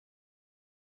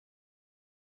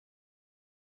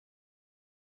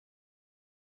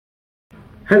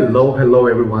Hello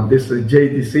everyone. This is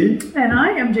JDC. And I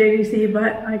am JDC,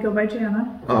 but I go by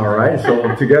Jana. All right.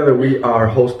 So together we are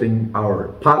hosting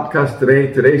our podcast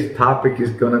today. Today's topic is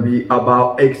going to be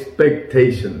about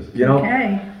expectations.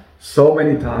 So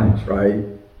many times, right?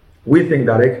 We think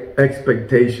that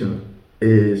expectation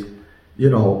is,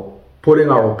 putting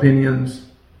our opinions,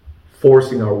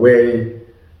 forcing our way,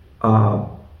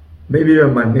 maybe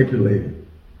even manipulating,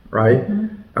 right?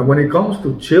 Mm-hmm. And when it comes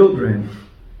to children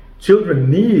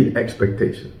need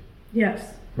expectation.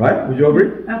 Yes. Right? Would you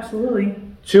agree? Absolutely.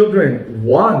 Children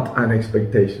want an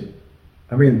expectation.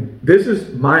 I mean, this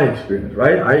is my experience,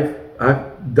 right?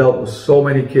 I've dealt with so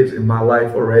many kids in my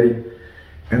life already,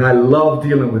 and I love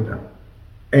dealing with them.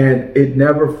 And it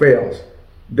never fails.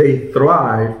 They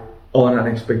thrive on an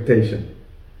expectation.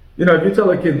 If you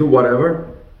tell a kid do whatever,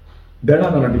 they're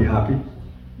not going to be happy.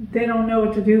 They don't know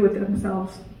what to do with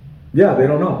themselves. Yeah, they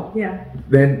don't know. Yeah.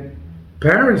 Then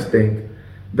parents think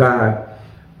that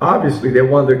obviously they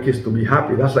want their kids to be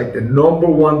happy. That's like the number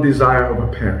one desire of a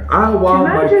parent. I want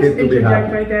my kid to be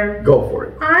happy. Right there? Go for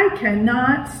it. I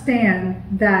cannot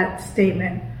stand that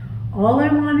statement. All I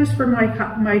want is for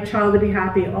my child to be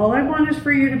happy. All I want is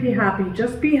for you to be happy.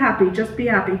 Just be happy. Just be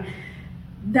happy.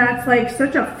 That's like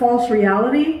such a false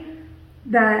reality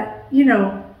that,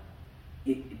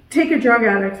 take a drug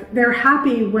addict. They're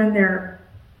happy when they're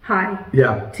high.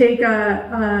 Yeah. Take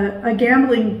a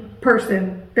gambling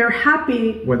person. They're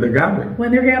happy when they're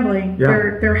gambling.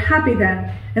 Yeah. They're happy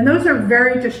then. And those are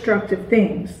very destructive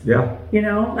things. Yeah.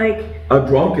 Like a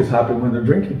drunk is happy when they're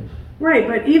drinking. Right,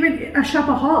 but even a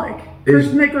shopaholic,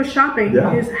 person that goes shopping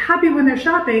is happy when they're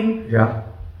shopping. Yeah.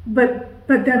 But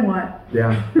then what?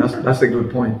 Yeah, that's a good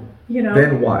point.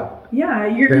 Then what? Yeah,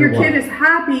 your kid is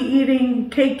happy eating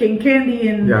cake and candy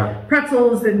and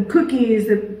pretzels and cookies.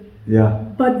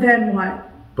 But then what?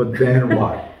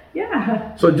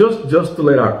 Yeah. So just to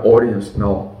let our audience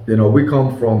know, we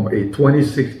come from a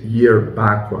 26-year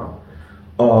background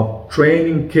of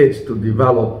training kids to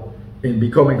develop in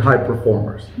becoming high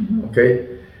performers. Mm-hmm. Okay?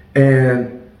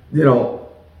 And,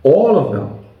 all of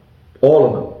them,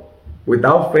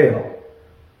 without fail,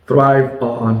 thrive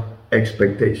on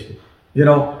expectation.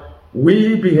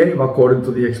 We behave according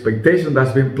to the expectation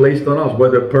that's been placed on us,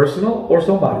 whether personal or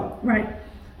somebody. Right.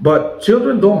 But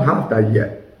children don't have that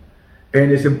yet.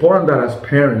 And it's important that as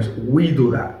parents, we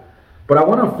do that. But I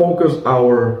want to focus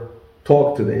our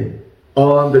talk today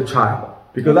on the child,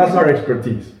 because that's our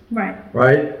expertise. Right.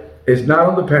 Right? It's not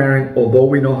on the parent, although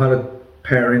we know how to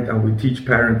parent and we teach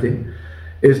parenting.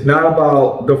 It's not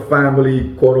about the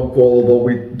family, quote unquote, although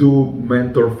we do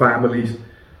mentor families.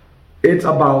 It's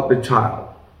about the child.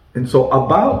 And so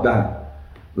about that,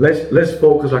 let's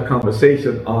focus our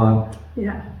conversation on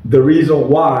the reason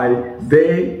why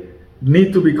they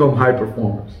need to become high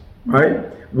performers,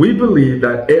 right? We believe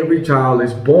that every child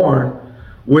is born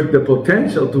with the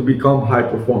potential to become high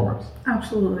performers.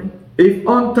 Absolutely. If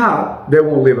on top, they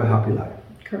won't live a happy life.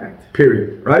 Correct.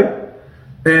 Period, right?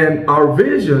 And our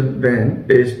vision then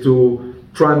is to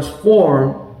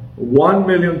transform 1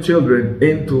 million children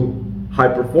into high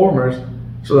performers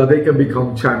so that they can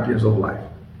become champions of life.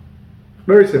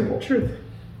 Very simple. Truth.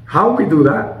 How we do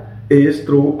that is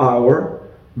through our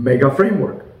Mega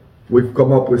Framework. We've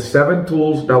come up with 7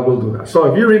 tools that will do that. So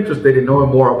if you're interested in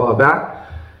knowing more about that,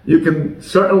 you can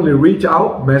certainly reach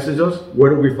out, message us.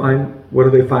 Where do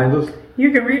they find us?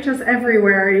 You can reach us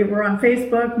everywhere. We're on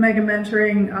Facebook, Mega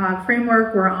Mentoring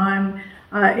Framework. We're on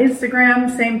Instagram,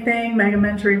 same thing, Mega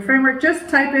Mentoring Framework. Just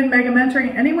type in Mega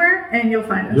Mentoring anywhere and you'll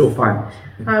find us. You'll find us.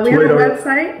 We have a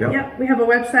website. Yep. We have a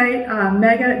website,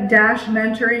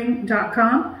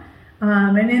 mega-mentoring.com.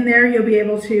 And in there, you'll be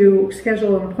able to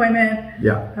schedule an appointment.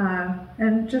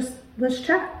 And just let's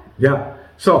chat. Yeah.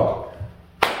 So,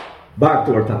 back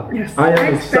to our topic. Yes. I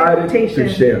am excited to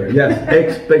share. Yes,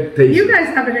 expectation. You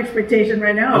guys have an expectation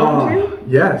right now, don't you?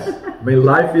 Yes. I mean,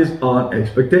 life is on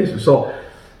expectation. So,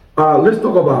 let's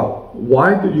talk about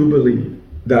why do you believe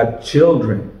that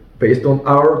children, based on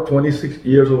our 26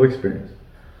 years of experience,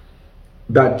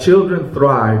 that children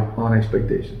thrive on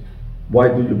expectation? Why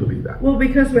do you believe that? Well,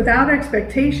 because without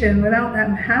expectation, without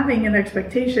them having an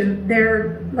expectation,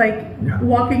 they're like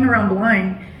walking around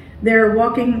blind. They're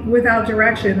walking without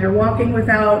direction. They're walking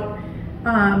without,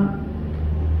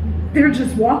 they're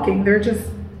just walking. They're just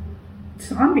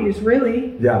zombies,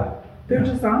 really. Yeah. They're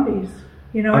just zombies.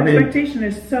 Expectation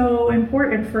is so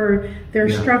important for their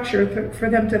structure, for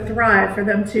them to thrive, for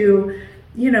them to,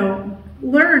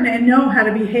 learn and know how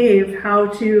to behave, how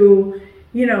to,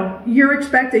 you're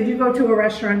expected, you go to a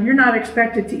restaurant, you're not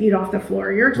expected to eat off the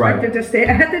floor. You're expected to stay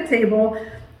at the table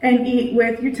and eat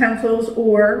with utensils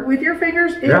or with your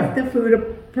fingers if Yeah. the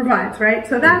food provides, right?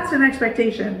 So that's an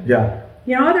expectation. Yeah.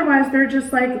 You know, otherwise they're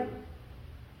just like,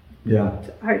 Yeah.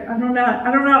 I don't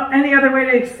know any other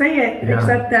way to say it Yeah.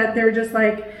 except that they're just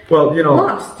like Well, you know,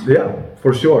 lost. yeah,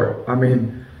 for sure. I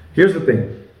mean, here's the thing,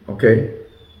 okay?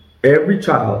 Every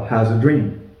child has a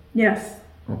dream, Yes.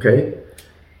 okay?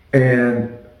 And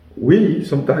we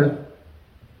sometimes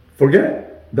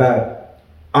forget that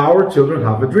our children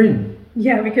have a dream,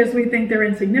 Yeah, because we think they're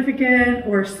insignificant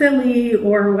or silly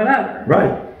or whatever.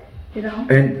 right? You know?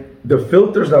 And the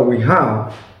filters that we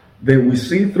have, then we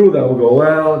see through that, we go,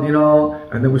 well, you know,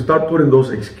 and then we start putting those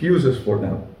excuses for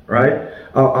them, right?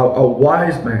 A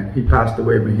wise man, he passed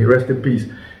away, may he rest in peace.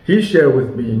 He shared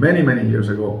with me many, many years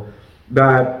ago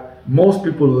that most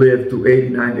people live to 80,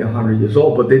 90, 100 years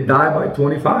old, but they die by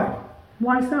 25.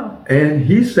 Why so? And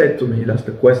he said to me, that's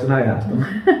the question I asked him,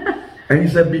 and he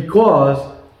said, because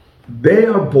they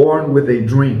are born with a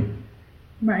dream.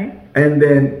 Right. And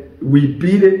then we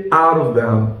beat it out of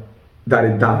them that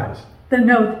it dies. The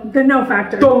no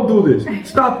factor. Don't do this.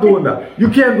 Stop doing that. You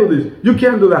can't do this. You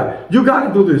can't do that. You got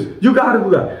to do this. You got to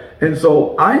do that. And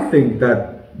so I think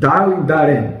that dialing that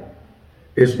in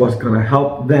is what's going to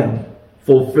help them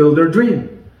fulfill their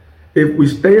dream. If we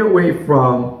stay away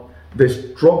from the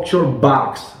structured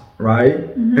box, right?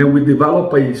 Mm-hmm. And we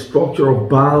develop a structure of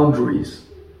boundaries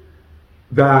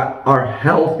that are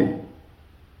healthy,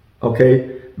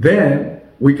 okay, then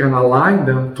we can align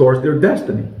them towards their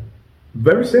destiny.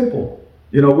 Very simple.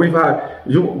 You know, we've had,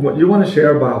 you want to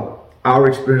share about our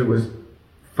experience with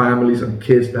families and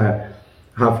kids that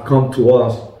have come to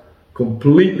us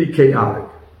completely chaotic,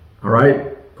 all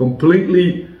right?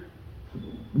 Completely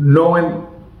knowing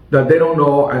that they don't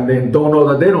know and then don't know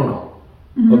that they don't know,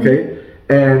 okay?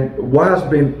 And what has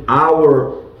been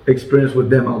our experience with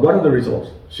them and what are the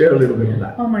results? Share a little bit on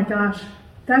that. Oh my gosh,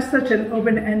 that's such an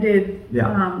open-ended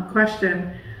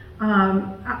question.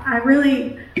 I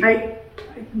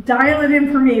dial it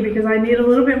in for me because I need a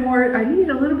little bit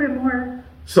more.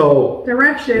 So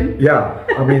direction. yeah,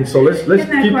 I mean, so let's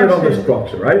keep it on the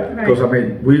structure, right? Because I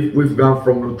mean, we've gone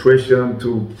from nutrition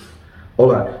to all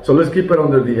that. So let's keep it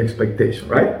under the expectation,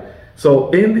 right? So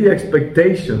in the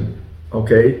expectation,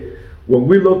 okay, when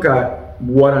we look at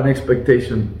what an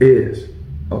expectation is,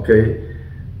 okay,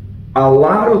 a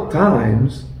lot of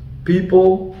times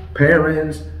people,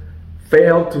 parents,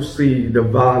 fail to see the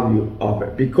value of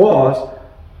it because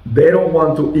they don't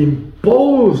want to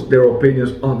impose their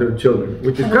opinions on their children,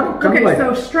 which is kind of like.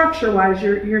 So structure-wise,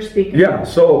 you're speaking. Yeah.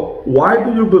 So why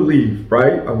do you believe,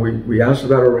 right? And we answered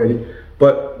that already.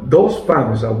 But those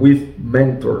families that we've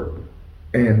mentored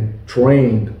and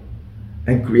trained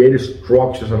and created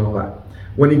structures and all that,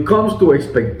 when it comes to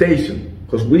expectation,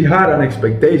 because we had an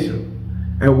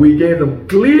expectation and we gave them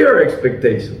clear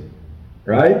expectation,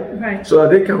 right? So that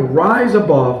they can rise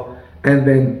above and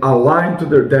then align to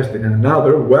their destiny. And now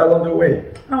they're well on their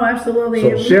way. Oh, absolutely.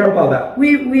 So share about that.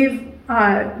 We've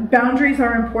boundaries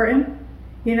are important.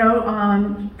 You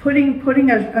know,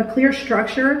 putting a clear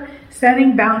structure,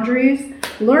 setting boundaries,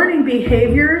 learning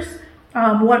behaviors,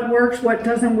 what works, what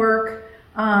doesn't work,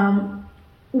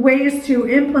 ways to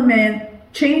implement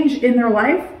change in their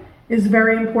life is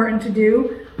very important to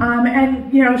do.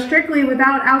 And you know, strictly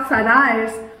without outside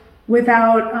eyes,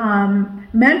 without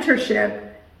mentorship,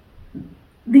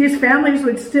 these families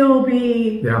would still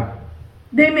be,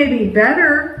 they may be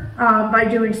better by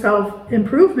doing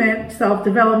self-improvement,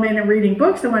 self-development and reading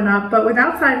books and whatnot, but with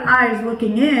outside eyes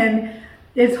looking in,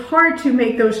 it's hard to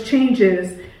make those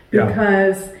changes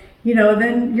because, you know,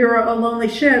 then you're a lonely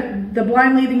ship, the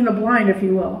blind leading the blind, if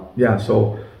you will. Yeah,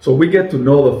 so we get to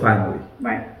know the family.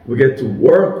 Right. We get to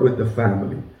work with the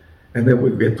family, and then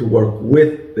we get to work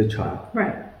with the child.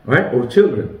 Right. Right? Or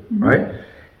children, right?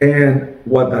 And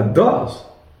what that does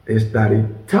is that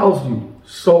it tells you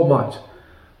so much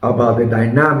about the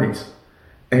dynamics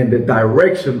and the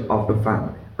direction of the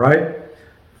family, right?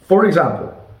 For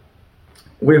example,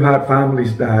 we've had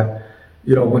families that,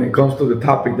 you know, when it comes to the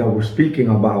topic that we're speaking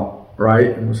about, right?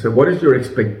 And we say, what is your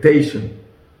expectation?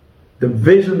 The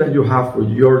vision that you have for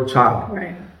your child.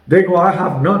 Right. They go, I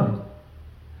have none.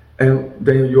 And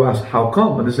then you ask, how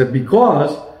come? And they said,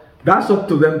 because that's up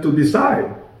to them to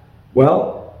decide.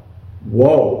 Well,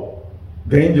 whoa,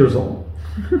 danger zone.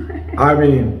 I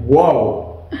mean,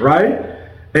 whoa, right?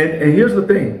 And here's the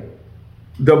thing.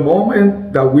 The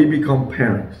moment that we become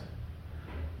parents,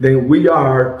 then we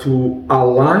are to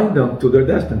align them to their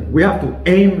destiny. We have to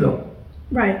aim them.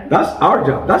 Right. That's our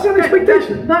job. That's an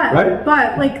expectation. But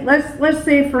like let's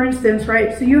say, for instance,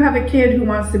 right? So you have a kid who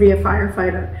wants to be a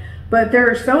firefighter. but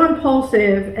they're so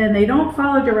impulsive and they don't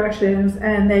follow directions,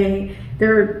 and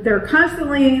they're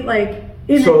constantly like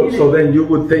so then you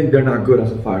would think they're not good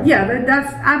as a firefighter. Yeah,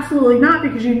 that's absolutely not,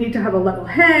 because you need to have a level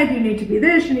head, you need to be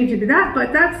this, you need to be that,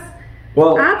 but that's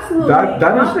absolutely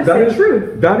that is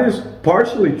truth. That is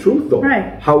partially truth, though.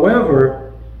 Right.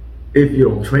 However, if you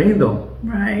don't train them,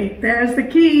 right, there's the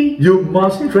key. You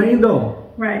must train them.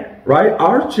 Right. Right?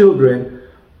 Our children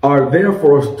are there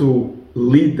for us to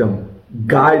lead them,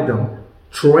 guide them,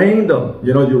 train them.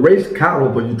 You know, you raise cattle,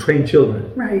 but you train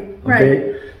children. Right.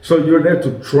 Okay? Right. So you're there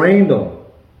to train them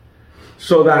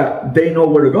so that they know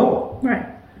where to go. Right.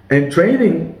 And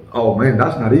training, oh man,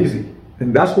 that's not easy.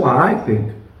 And that's why I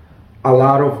think a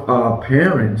lot of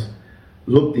parents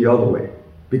look the other way,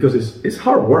 because it's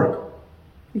hard work.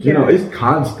 Yeah. You know, it's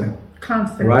constant.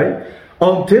 Right?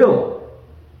 Until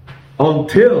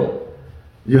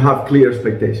you have clear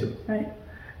expectations. Right.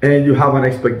 And you have an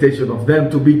expectation of them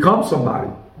to become somebody,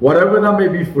 whatever that may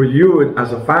be for you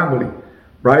as a family,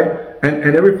 right?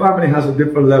 And every family has a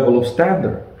different level of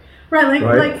standard. Right,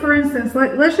 like for instance,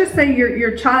 let's just say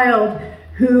your child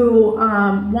who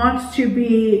wants to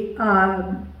be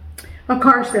a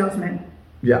car salesman.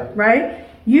 Yeah. Right?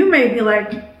 You may be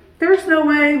like, there's no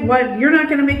way, you're not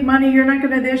going to make money, you're not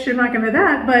going to this, you're not going to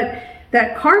that, but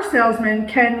that car salesman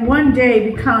can one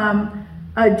day become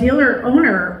a dealer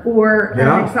owner or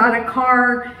an exotic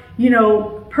car,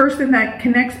 person that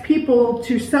connects people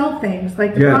to sell things,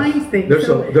 like defines things.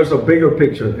 There's a bigger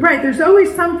picture there. Right, there's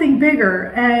always something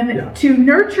bigger, and to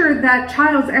nurture that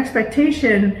child's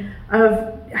expectation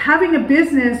of having a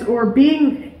business or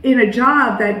being in a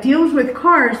job that deals with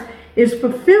cars is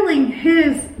fulfilling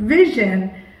his vision,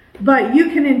 but you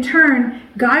can in turn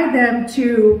guide them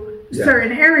to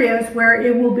certain areas where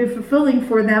it will be fulfilling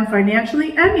for them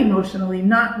financially and emotionally,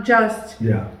 not just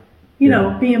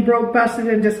being broke, busted,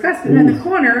 and disgusted in the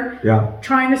corner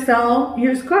trying to sell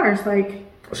used cars.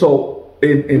 So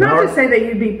not to say that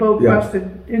you'd be broke, busted,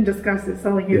 and disgusted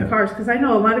selling used cars, because I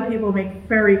know a lot of people make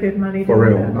very good money for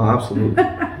real. That. No, absolutely.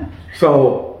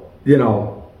 So in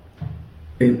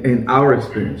our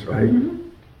experience, right,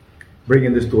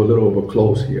 bringing this to a little of a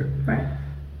close here, right.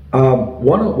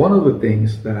 One of the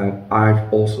things that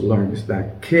I've also learned is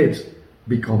that kids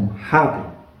become happy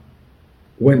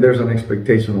when there's an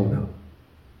expectation of them.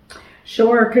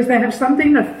 Sure, because they have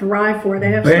something to thrive for.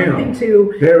 They have something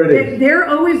to. There it is. They're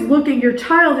always looking. Your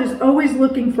child is always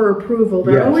looking for approval.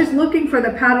 They're always looking for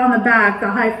the pat on the back, the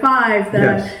high five,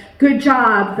 the good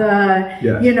job,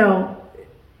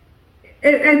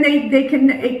 and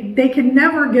they can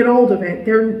never get old of it.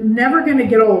 They're never going to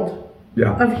get old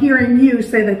of hearing you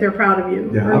say that they're proud of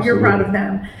you or absolutely. You're proud of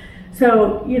them.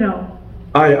 So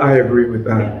I agree with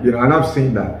that. And I've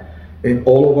seen that in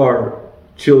all of our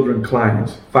children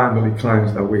clients, family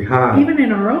clients that we have. Even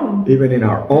in our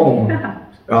own.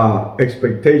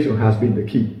 Expectation has been the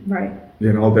key. Right.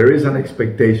 There is an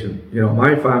expectation.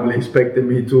 My family expected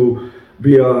me to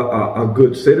be a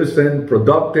good citizen,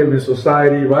 productive in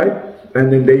society, right?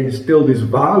 And then they instilled these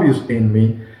values in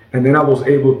me, and then I was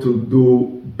able to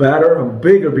do better and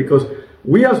bigger, because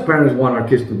we as parents want our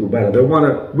kids to do better.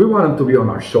 We want them to be on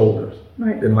our shoulders.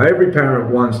 Right. Every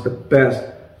parent wants the best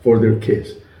for their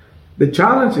kids. The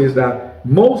challenge is that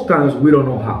most times we don't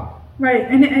know how. Right,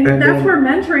 and that's where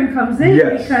mentoring comes in,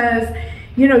 because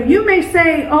you may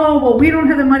say, oh, well, we don't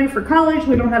have the money for college,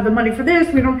 we don't have the money for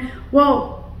this, we don't.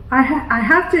 Well, I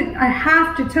have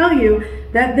to tell you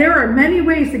that there are many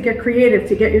ways to get creative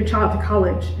to get your child to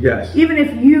college. Yes. Even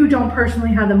if you don't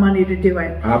personally have the money to do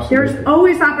it. Absolutely. There's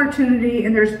always opportunity,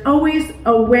 and there's always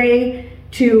a way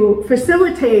to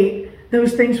facilitate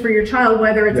those things for your child,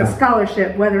 whether it's a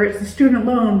scholarship, whether it's a student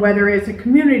loan, whether it's a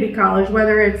community college,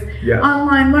 whether it's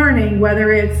online learning,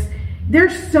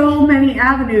 there's so many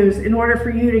avenues in order for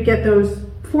you to get those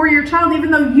for your child, even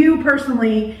though you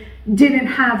personally didn't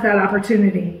have that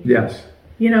opportunity. Yes.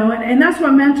 And that's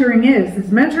what mentoring is.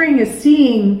 Mentoring is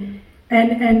seeing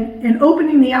and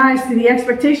opening the eyes to the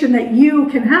expectation that you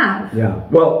can have. Yeah.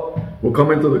 Well, we're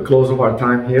coming to the close of our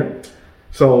time here.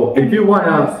 So if you want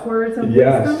to,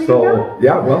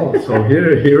 so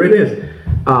here it is.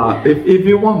 If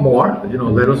you want more,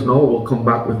 let us know. We'll come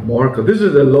back with more, because this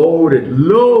is a loaded.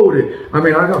 I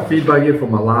mean, I got feedback here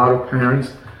from a lot of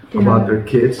parents about their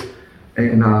kids,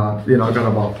 and I got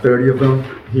about 30 of them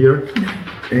here,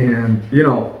 and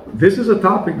this is a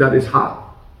topic that is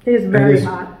hot. It is very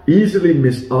hot. Easily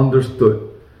misunderstood.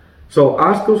 So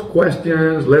ask us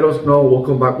questions. Let us know. We'll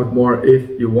come back with more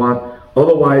if you want.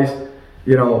 Otherwise,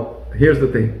 here's the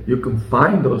thing. You can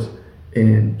find us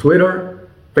in Twitter,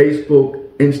 Facebook,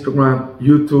 Instagram,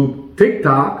 YouTube,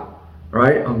 TikTok,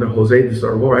 right? Under Jose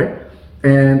DeServo, right?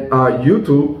 and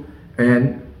YouTube,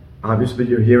 and obviously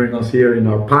you're hearing us here in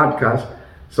our podcast.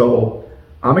 So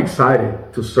I'm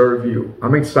excited to serve you.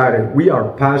 I'm excited. We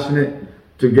are passionate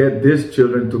to get these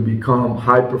children to become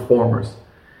high performers.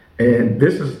 And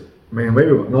this is, man, maybe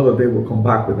another day we'll come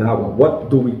back with that one. What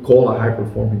do we call a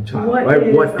high-performing child? What right?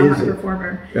 is What a is high it?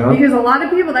 performer? Yeah. Because a lot of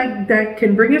people that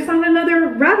can bring us on another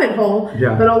rabbit hole.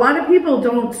 Yeah. But a lot of people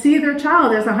don't see their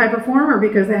child as a high performer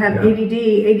because they have Yeah.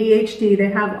 ADD, ADHD, they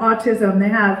have autism, they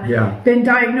have Yeah. been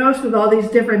diagnosed with all these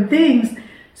different things.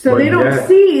 So But they don't yet-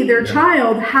 see their yeah.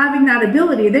 child having that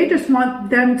ability. They just want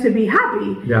them to be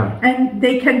happy. Yeah. And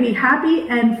they can be happy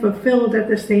and fulfilled at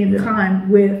the same Yeah. time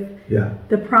with Yeah.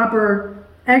 the proper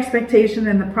expectation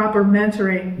and the proper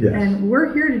mentoring. Yes. And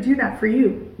we're here to do that for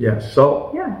you. Yes. So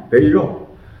Yeah. there you go.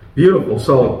 Beautiful.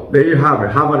 So there you have it.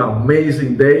 Have an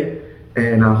amazing day,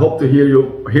 and I hope to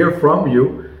hear from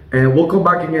you. And we'll come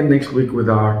back again next week with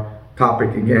our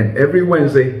topic again. Every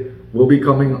Wednesday we'll be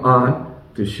coming on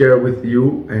to share with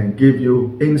you and give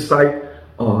you insight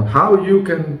on how you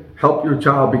can help your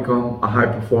child become a high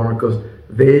performer, because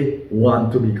they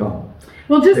want to become.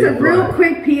 Well, just They a real thrive.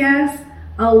 quick PS,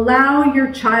 allow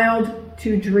your child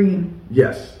to dream.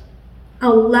 Yes.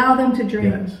 Allow them to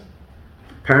dream. Yes.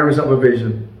 Parents have a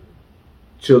vision.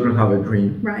 Children have a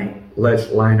dream. Right. Let's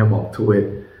line them up to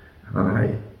it.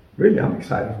 And I'm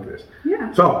excited for this.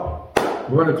 Yeah. So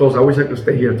we're going to close. I wish I could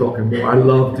stay here talking more. I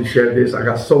love to share this. I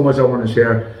got so much I want to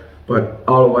share, but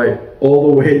all the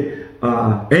way.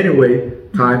 Anyway,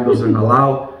 time doesn't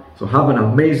allow. So have an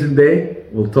amazing day.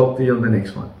 We'll talk to you on the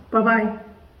next one. Bye-bye.